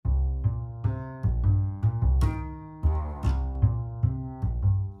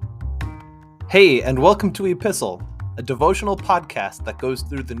Hey, and welcome to Epistle, a devotional podcast that goes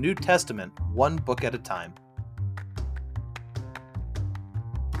through the New Testament one book at a time.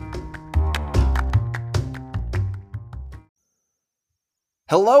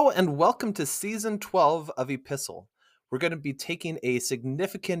 Hello, and welcome to Season 12 of Epistle. We're going to be taking a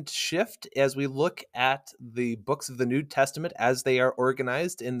significant shift as we look at the books of the New Testament as they are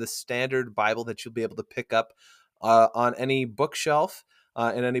organized in the standard Bible that you'll be able to pick up on any bookshelf,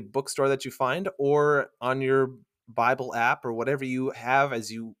 in any bookstore that you find, or on your Bible app or whatever you have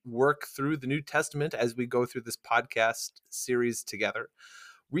as you work through the New Testament as we go through this podcast series together.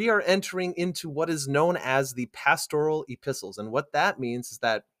 We are entering into what is known as the pastoral epistles. And what that means is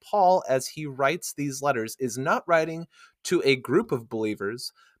that Paul, as he writes these letters, is not writing to a group of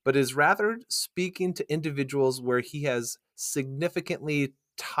believers, but is rather speaking to individuals where he has significantly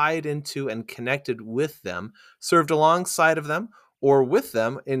tied into and connected with them, served alongside of them, or with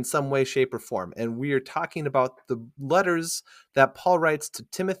them in some way, shape, or form. And we are talking about the letters that Paul writes to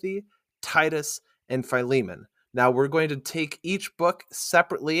Timothy, Titus, and Philemon. Now, we're going to take each book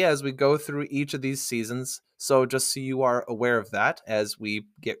separately as we go through each of these seasons. So just so you are aware of that as we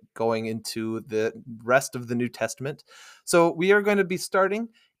get going into the rest of the New Testament. So we are going to be starting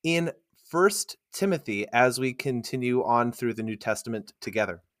in 1 Timothy as we continue on through the New Testament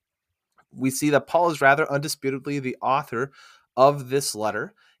together. We see that Paul is rather undisputably the author of this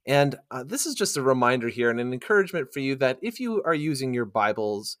letter. And this is just a reminder here and an encouragement for you that if you are using your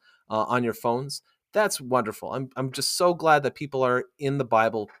Bibles on your phones, that's wonderful. I'm just so glad that people are in the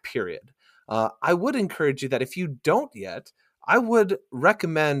Bible, period. I would encourage you that if you don't yet, I would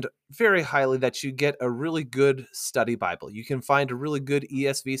recommend very highly that you get a really good study Bible. You can find a really good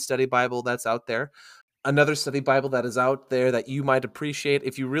ESV study Bible that's out there. Another study Bible that is out there that you might appreciate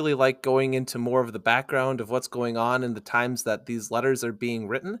if you really like going into more of the background of what's going on in the times that these letters are being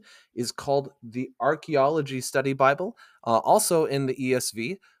written is called the Archaeology Study Bible, also in the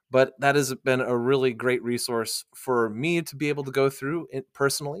ESV. But that has been a really great resource for me to be able to go through it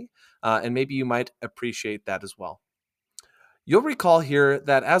personally, and maybe you might appreciate that as well. You'll recall here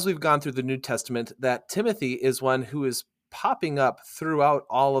that as we've gone through the New Testament, that Timothy is one who is popping up throughout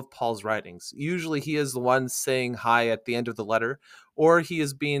all of Paul's writings. Usually he is the one saying hi at the end of the letter, or he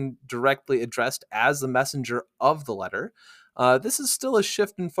is being directly addressed as the messenger of the letter. This is still a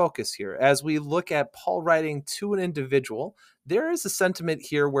shift in focus here. As we look at Paul writing to an individual, there is a sentiment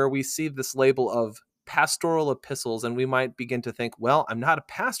here where we see this label of pastoral epistles, and we might begin to think, well, I'm not a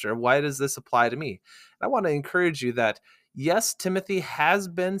pastor. Why does this apply to me? I want to encourage you that yes, Timothy has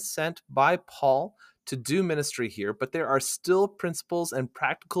been sent by Paul to do ministry here, but there are still principles and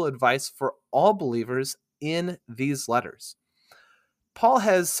practical advice for all believers in these letters. Paul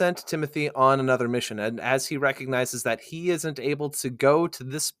has sent Timothy on another mission, and as he recognizes that he isn't able to go to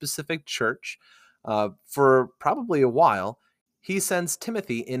this specific church for probably a while, he sends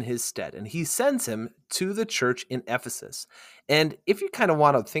Timothy in his stead, and he sends him to the church in Ephesus. And if you kind of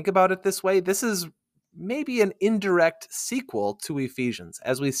want to think about it this way, this is maybe an indirect sequel to Ephesians,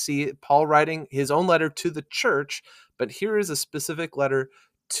 as we see Paul writing his own letter to the church, but here is a specific letter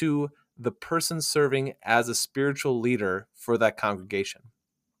to the person serving as a spiritual leader for that congregation.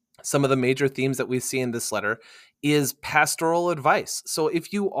 Some of the major themes that we see in this letter is pastoral advice. So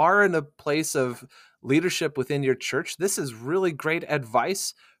if you are in a place of leadership within your church, this is really great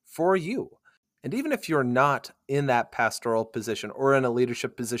advice for you. And even if you're not in that pastoral position or in a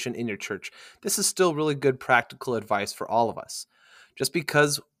leadership position in your church, this is still really good practical advice for all of us. Just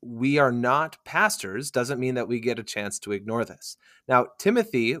because we are not pastors doesn't mean that we get a chance to ignore this. Now,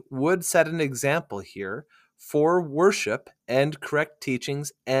 Timothy would set an example here for worship and correct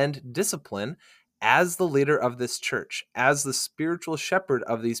teachings and discipline as the leader of this church, as the spiritual shepherd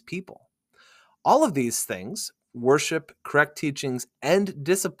of these people. All of these things, worship, correct teachings, and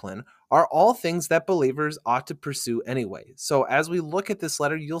discipline, are all things that believers ought to pursue anyway. So as we look at this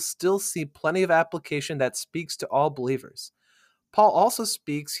letter, you'll still see plenty of application that speaks to all believers. Paul also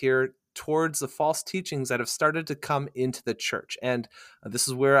speaks here towards the false teachings that have started to come into the church. And this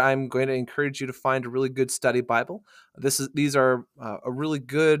is where I'm going to encourage you to find a really good study Bible. These are a really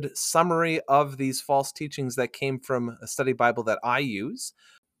good summary of these false teachings that came from a study Bible that I use.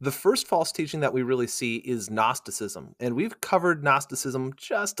 The first false teaching that we really see is Gnosticism. And we've covered Gnosticism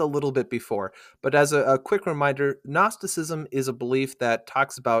just a little bit before. But as a quick reminder, Gnosticism is a belief that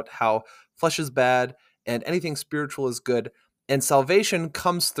talks about how flesh is bad and anything spiritual is good. And salvation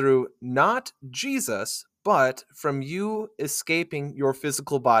comes through not Jesus, but from you escaping your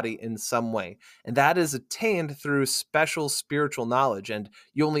physical body in some way. And that is attained through special spiritual knowledge. And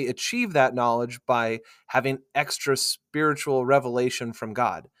you only achieve that knowledge by having extra spiritual revelation from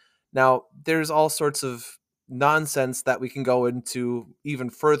God. Now, there's all sorts of nonsense that we can go into even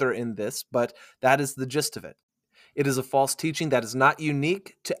further in this, but that is the gist of it. It is a false teaching that is not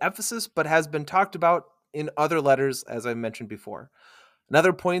unique to Ephesus, but has been talked about in other letters, as I mentioned before.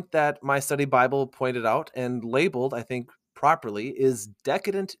 Another point that my study Bible pointed out and labeled, I think properly, is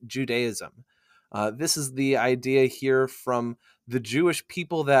decadent Judaism. This is the idea here from the Jewish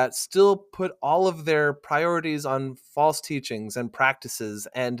people that still put all of their priorities on false teachings and practices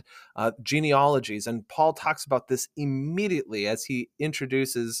and genealogies. And Paul talks about this immediately as he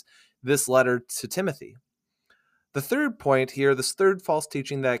introduces this letter to Timothy. The third point here, this third false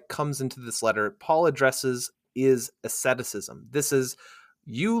teaching that comes into this letter, Paul addresses is asceticism. This is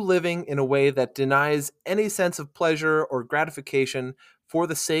you living in a way that denies any sense of pleasure or gratification for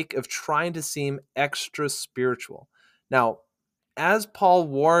the sake of trying to seem extra spiritual. Now, as Paul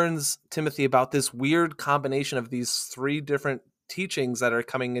warns Timothy about this weird combination of these three different teachings that are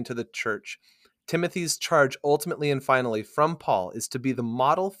coming into the church, Timothy's charge ultimately and finally from Paul is to be the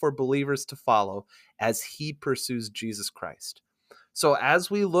model for believers to follow as he pursues Jesus Christ. So as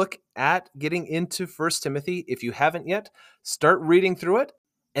we look at getting into 1 Timothy, if you haven't yet, start reading through it,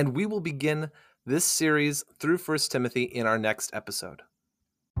 and we will begin this series through 1 Timothy in our next episode.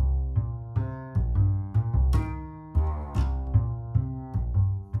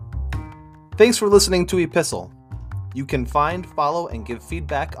 Thanks for listening to Epistle. You can find, follow, and give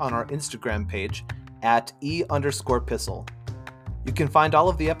feedback on our Instagram page at @e_pistle. You can find all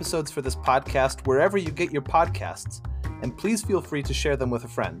of the episodes for this podcast wherever you get your podcasts, and please feel free to share them with a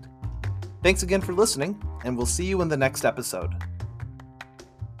friend. Thanks again for listening, and we'll see you in the next episode.